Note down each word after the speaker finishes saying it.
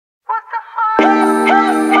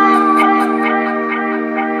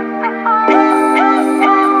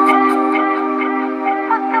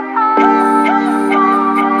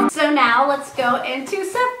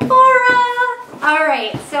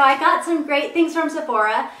some great things from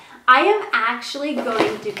Sephora. I am actually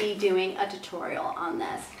going to be doing a tutorial on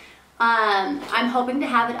this. I'm hoping to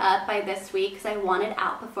have it up by this week because I want it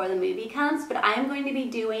out before the movie comes, but I am going to be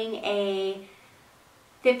doing a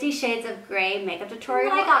 50 Shades of Grey makeup tutorial.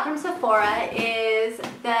 What I got from Sephora is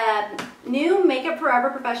the new Makeup Forever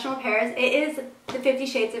Professional Pairs. It is the 50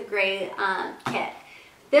 Shades of Grey kit.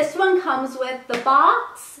 This one comes with the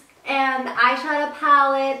box and the eyeshadow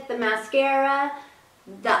palette, the mascara,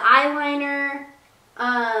 the eyeliner,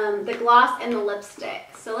 the gloss, and the lipstick.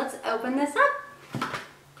 So let's open this up.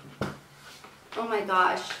 Oh my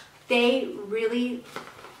gosh, they really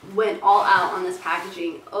went all out on this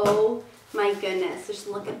packaging. Oh my goodness, just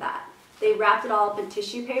look at that. They wrapped it all up in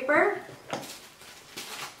tissue paper.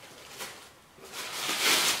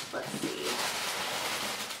 Let's see.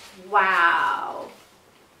 Wow.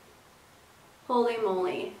 Holy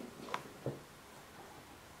moly.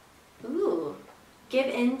 Ooh. Give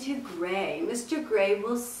in to Grey. Mr. Grey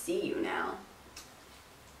will see you now.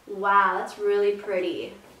 Wow, that's really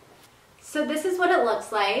pretty. So this is what it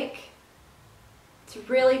looks like. It's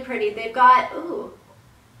really pretty. They've got, ooh.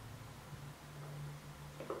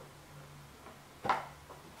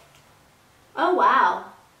 Oh wow.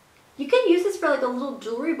 You can use this for like a little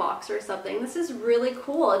jewelry box or something. This is really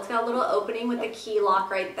cool. It's got a little opening with a key lock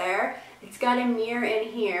right there. It's got a mirror in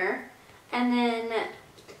here. And then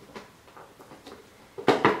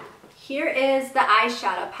here is the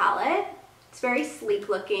eyeshadow palette. It's very sleek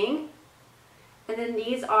looking. And then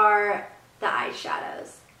these are the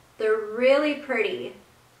eyeshadows. They're really pretty.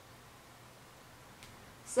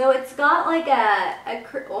 So it's got like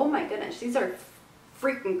oh my goodness, these are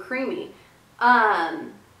freaking creamy.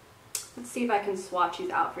 Let's see if I can swatch these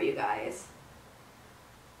out for you guys.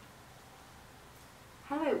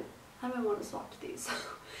 How do I want to swatch these?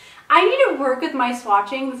 I need to work with my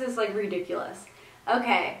swatching. This is like ridiculous.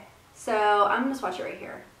 Okay, so I'm gonna swatch it right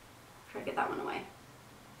here. Try to get that one away.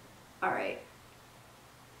 All right.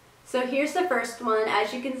 So here's the first one.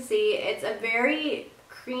 As you can see, it's a very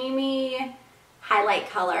creamy highlight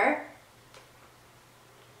color.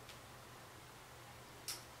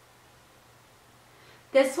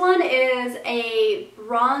 This one is a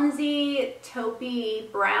bronzy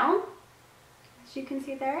taupey brown, as you can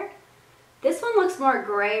see there. This one looks more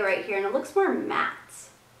gray right here, and it looks more matte.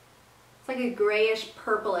 It's like a grayish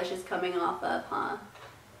purplish is coming off of, huh?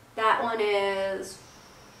 That one is,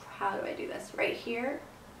 how do I do this? Right here.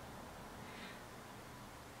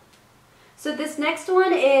 So this next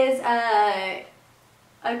one is a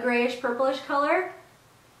grayish purplish color.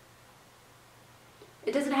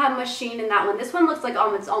 It doesn't have much sheen in that one. This one looks like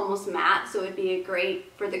it's almost matte, so it would be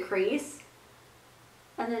great for the crease.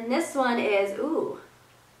 And then this one is, ooh.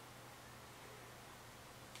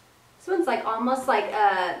 This one's like almost like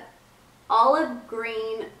a olive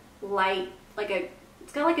green light,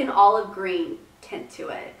 it's got like an olive green tint to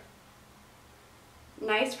it.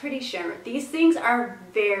 Nice pretty shimmer. These things are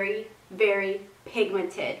very, very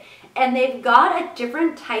pigmented, and they've got a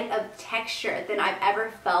different type of texture than I've ever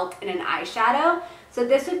felt in an eyeshadow. So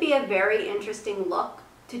this would be a very interesting look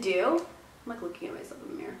to do. I'm like looking at myself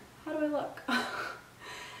in the mirror. How do I look?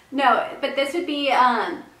 No, but this would be,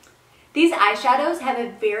 these eyeshadows have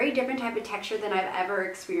a very different type of texture than I've ever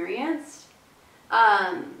experienced.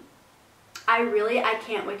 I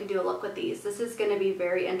can't wait to do a look with these. This is gonna be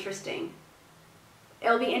very interesting.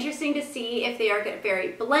 It'll be interesting to see if they are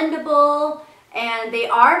very blendable, and they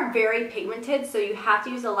are very pigmented, so you have to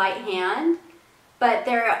use a light hand, but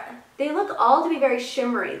they look all to be very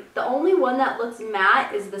shimmery. The only one that looks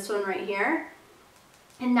matte is this one right here,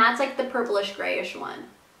 and that's like the purplish grayish one.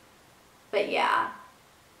 But yeah,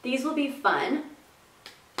 these will be fun.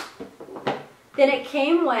 Then it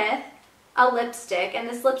came with a lipstick, and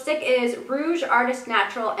this lipstick is Rouge Artist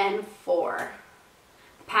Natural N4.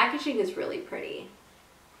 The packaging is really pretty.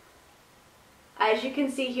 As you can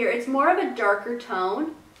see here, it's more of a darker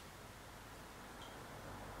tone.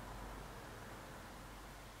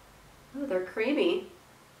 Oh, they're creamy.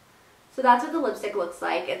 So that's what the lipstick looks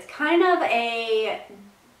like. It's kind of a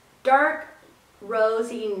dark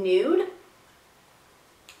rosy nude.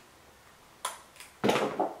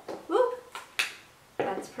 Whoop.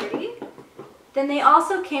 That's pretty. Then they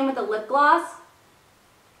also came with a lip gloss.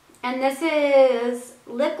 And this is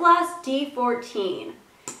Lip Gloss D14.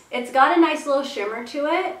 It's got a nice little shimmer to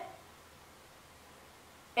it.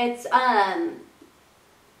 It's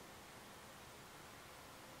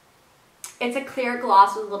a clear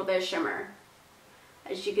gloss with a little bit of shimmer.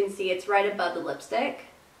 As you can see, it's right above the lipstick.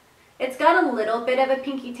 It's got a little bit of a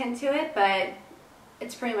pinky tint to it, but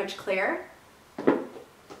it's pretty much clear.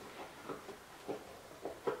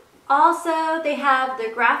 Also, they have the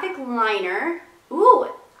graphic liner. Ooh,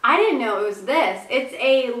 I didn't know it was this. It's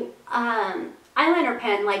a eyeliner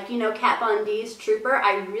pen, like, you know, Kat Von D's Trooper.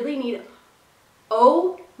 I really need,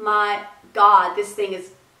 oh my God, this thing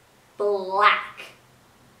is black.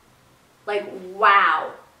 Like,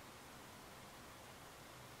 wow.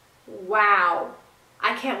 Wow.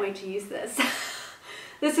 I can't wait to use this.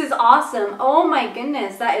 This is awesome. Oh my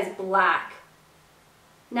goodness, that is black.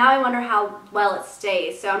 Now I wonder how well it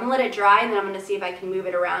stays. So I'm gonna let it dry and then I'm gonna see if I can move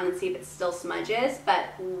it around and see if it still smudges.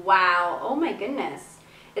 But wow, oh my goodness.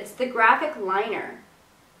 It's the graphic liner.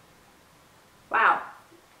 Wow,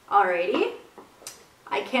 alrighty.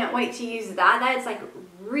 I can't wait to use that. That is like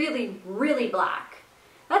really, really black.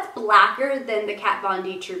 That's blacker than the Kat Von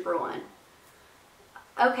D Trooper one.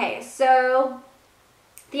 Okay, so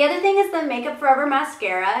the other thing is the Makeup Forever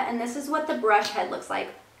mascara, and this is what the brush head looks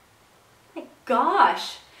like. My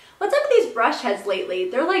gosh, what's up with these brush heads lately?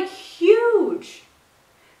 They're like huge.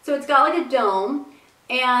 So it's got like a dome,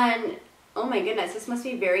 and oh my goodness, this must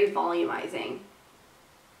be very volumizing.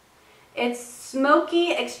 It's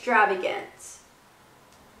Smoky Extravagant.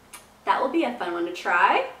 That will be a fun one to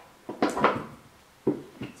try.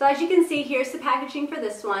 So as you can see, here's the packaging for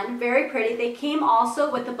this one. Very pretty. They came also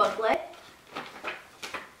with a booklet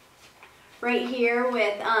right here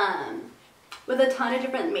with a ton of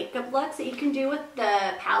different makeup looks that you can do with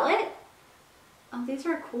the palette. Oh, these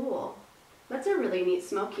are cool. That's a really neat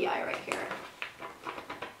smoky eye right here.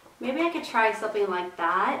 Maybe I could try something like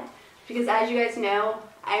that, because as you guys know,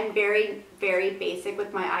 I'm very, very basic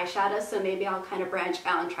with my eyeshadow, so maybe I'll kind of branch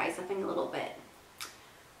out and try something a little bit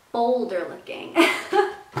bolder looking.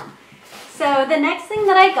 So the next thing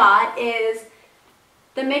that I got is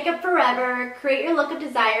the Makeup Forever Create Your Look of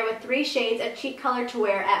Desire with 3 shades of cheek color to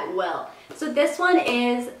wear at will. So this one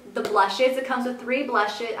is the blushes. It comes with 3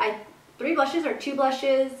 blushes. 3 blushes or 2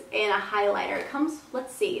 blushes and a highlighter. It comes,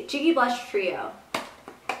 let's see, Cheeky Blush Trio.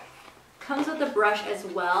 Comes with a brush as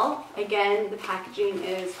well. Again, the packaging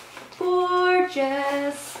is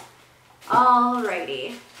gorgeous.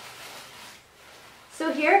 Alrighty.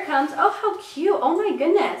 So here it comes. Oh, how cute. Oh my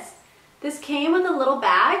goodness. This came with a little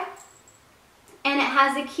bag, and it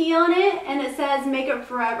has a key on it, and it says Makeup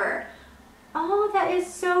Forever. Oh, that is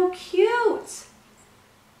so cute.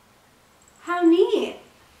 How neat.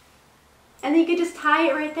 And then you could just tie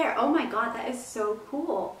it right there. Oh my God, that is so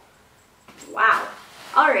cool. Wow.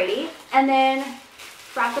 Alrighty, and then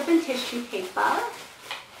wrapped up in tissue paper.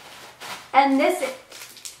 And this,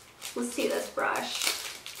 let's see this brush.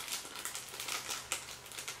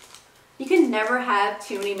 You can never have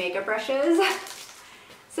too many makeup brushes.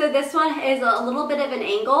 So this one is a little bit of an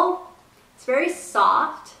angle. It's very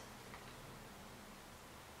soft.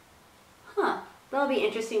 Huh, that'll be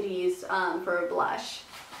interesting to use for a blush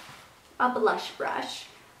brush.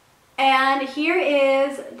 And here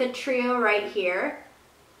is the trio right here.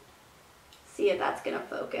 See if that's gonna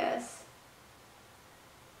focus.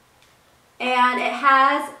 And it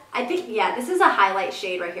has, I think, yeah, this is a highlight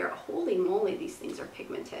shade right here. Holy moly, these things are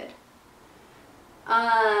pigmented.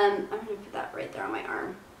 I'm gonna put that right there on my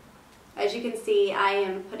arm. As you can see, I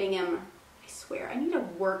am putting them, I swear, I need to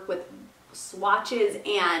work with swatches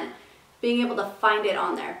and being able to find it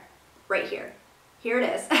on there. Right here. Here it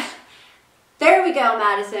is. There we go,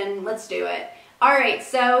 Madison. Let's do it. All right,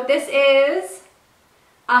 so this is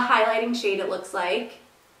a highlighting shade, it looks like.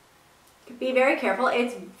 Be very careful.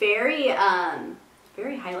 It's very,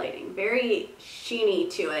 very highlighting, very sheeny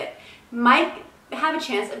to it. Might have a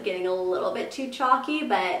chance of getting a little bit too chalky,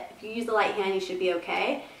 but if you use the light hand, you should be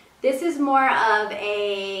okay. This is more of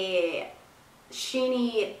a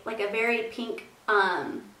sheeny, like a very pink,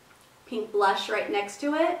 pink blush right next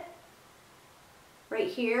to it. Right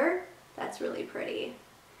here. That's really pretty.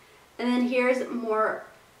 And then here's more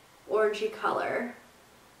orangey color.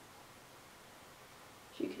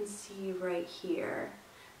 You can see right here.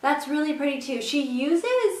 That's really pretty too.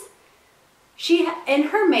 In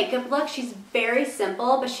her makeup look, she's very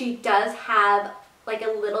simple, but she does have like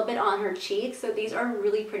a little bit on her cheek. So these are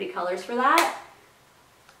really pretty colors for that.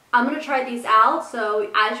 I'm gonna try these out.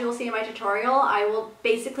 So as you'll see in my tutorial, I will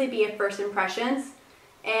basically be a first impressions,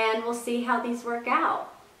 and we'll see how these work out.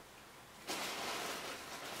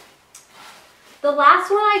 The last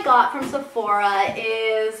one I got from Sephora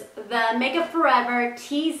is the Makeup Forever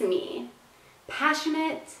Tease Me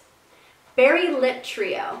Passionate Berry Lip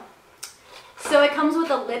Trio. So it comes with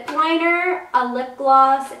a lip liner, a lip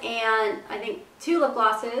gloss, and I think 2 lip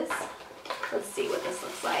glosses. Let's see what this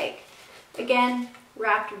looks like. Again,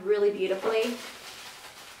 wrapped really beautifully.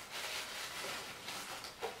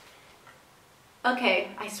 Okay,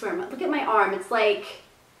 I swear, look at my arm. It's like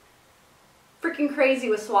freaking crazy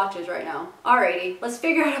with swatches right now. Alrighty, let's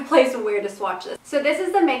figure out a place where to swatch this. So this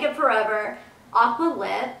is the Makeup Forever Aqua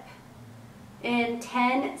Lip in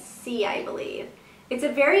 10C, I believe. It's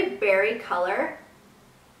a very berry color.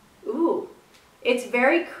 Ooh, it's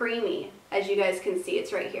very creamy, as you guys can see.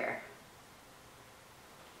 It's right here.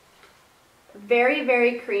 Very,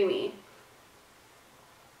 very creamy.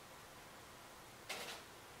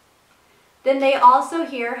 Then they also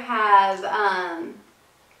here have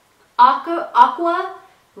Aqua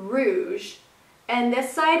Rouge. And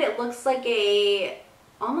this side it looks like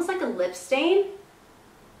almost like a lip stain.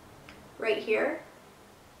 Right here.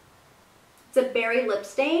 It's a berry lip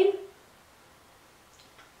stain.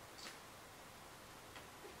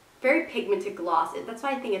 Very pigmented gloss. That's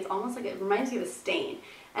why I think it's almost like, it reminds me of a stain.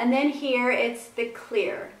 And then here it's the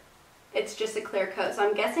clear. It's just a clear coat. So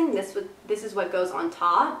I'm guessing this is what goes on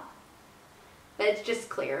top. But it's just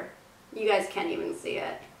clear. You guys can't even see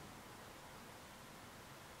it.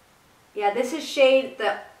 Yeah, this is shade,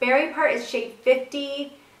 the berry part is shade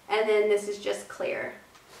 50, and then this is just clear.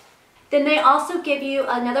 Then they also give you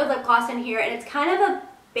another lip gloss in here, and it's kind of a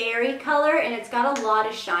berry color, and it's got a lot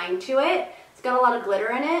of shine to it. It's got a lot of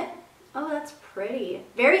glitter in it. Oh, that's pretty.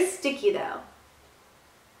 Very sticky though.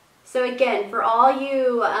 So again, for all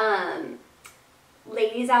you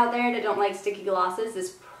ladies out there that don't like sticky glosses,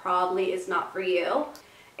 this probably is not for you.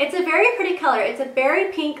 It's a very pretty color. It's a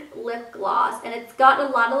berry pink lip gloss, and it's got a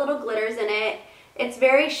lot of little glitters in it. It's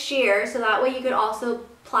very sheer, so that way you could also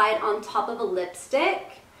apply it on top of a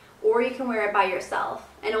lipstick, or you can wear it by yourself,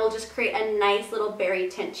 and it will just create a nice little berry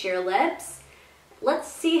tint to your lips. Let's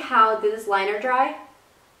see how did this liner dry.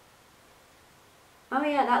 Oh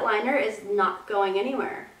yeah, that liner is not going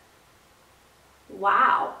anywhere.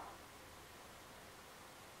 Wow.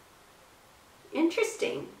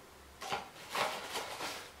 Interesting.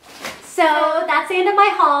 So that's the end of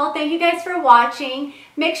my haul. Thank you guys for watching.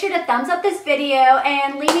 Make sure to thumbs up this video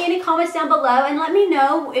and leave me any comments down below and let me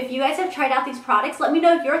know if you guys have tried out these products. Let me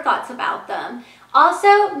know your thoughts about them.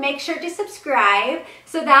 Also, make sure to subscribe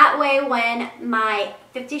so that way when my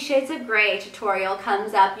 50 Shades of Grey tutorial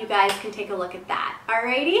comes up, you guys can take a look at that.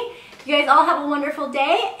 Alrighty? You guys all have a wonderful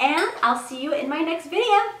day, and I'll see you in my next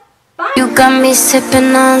video. Bye! You got me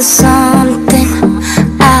sipping on something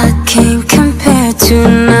I can't compare to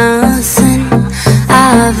nothing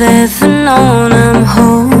I've ever known. I'm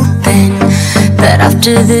hoping that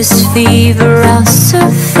after this fever I'll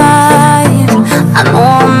survive. I know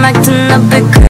I'm acting a bit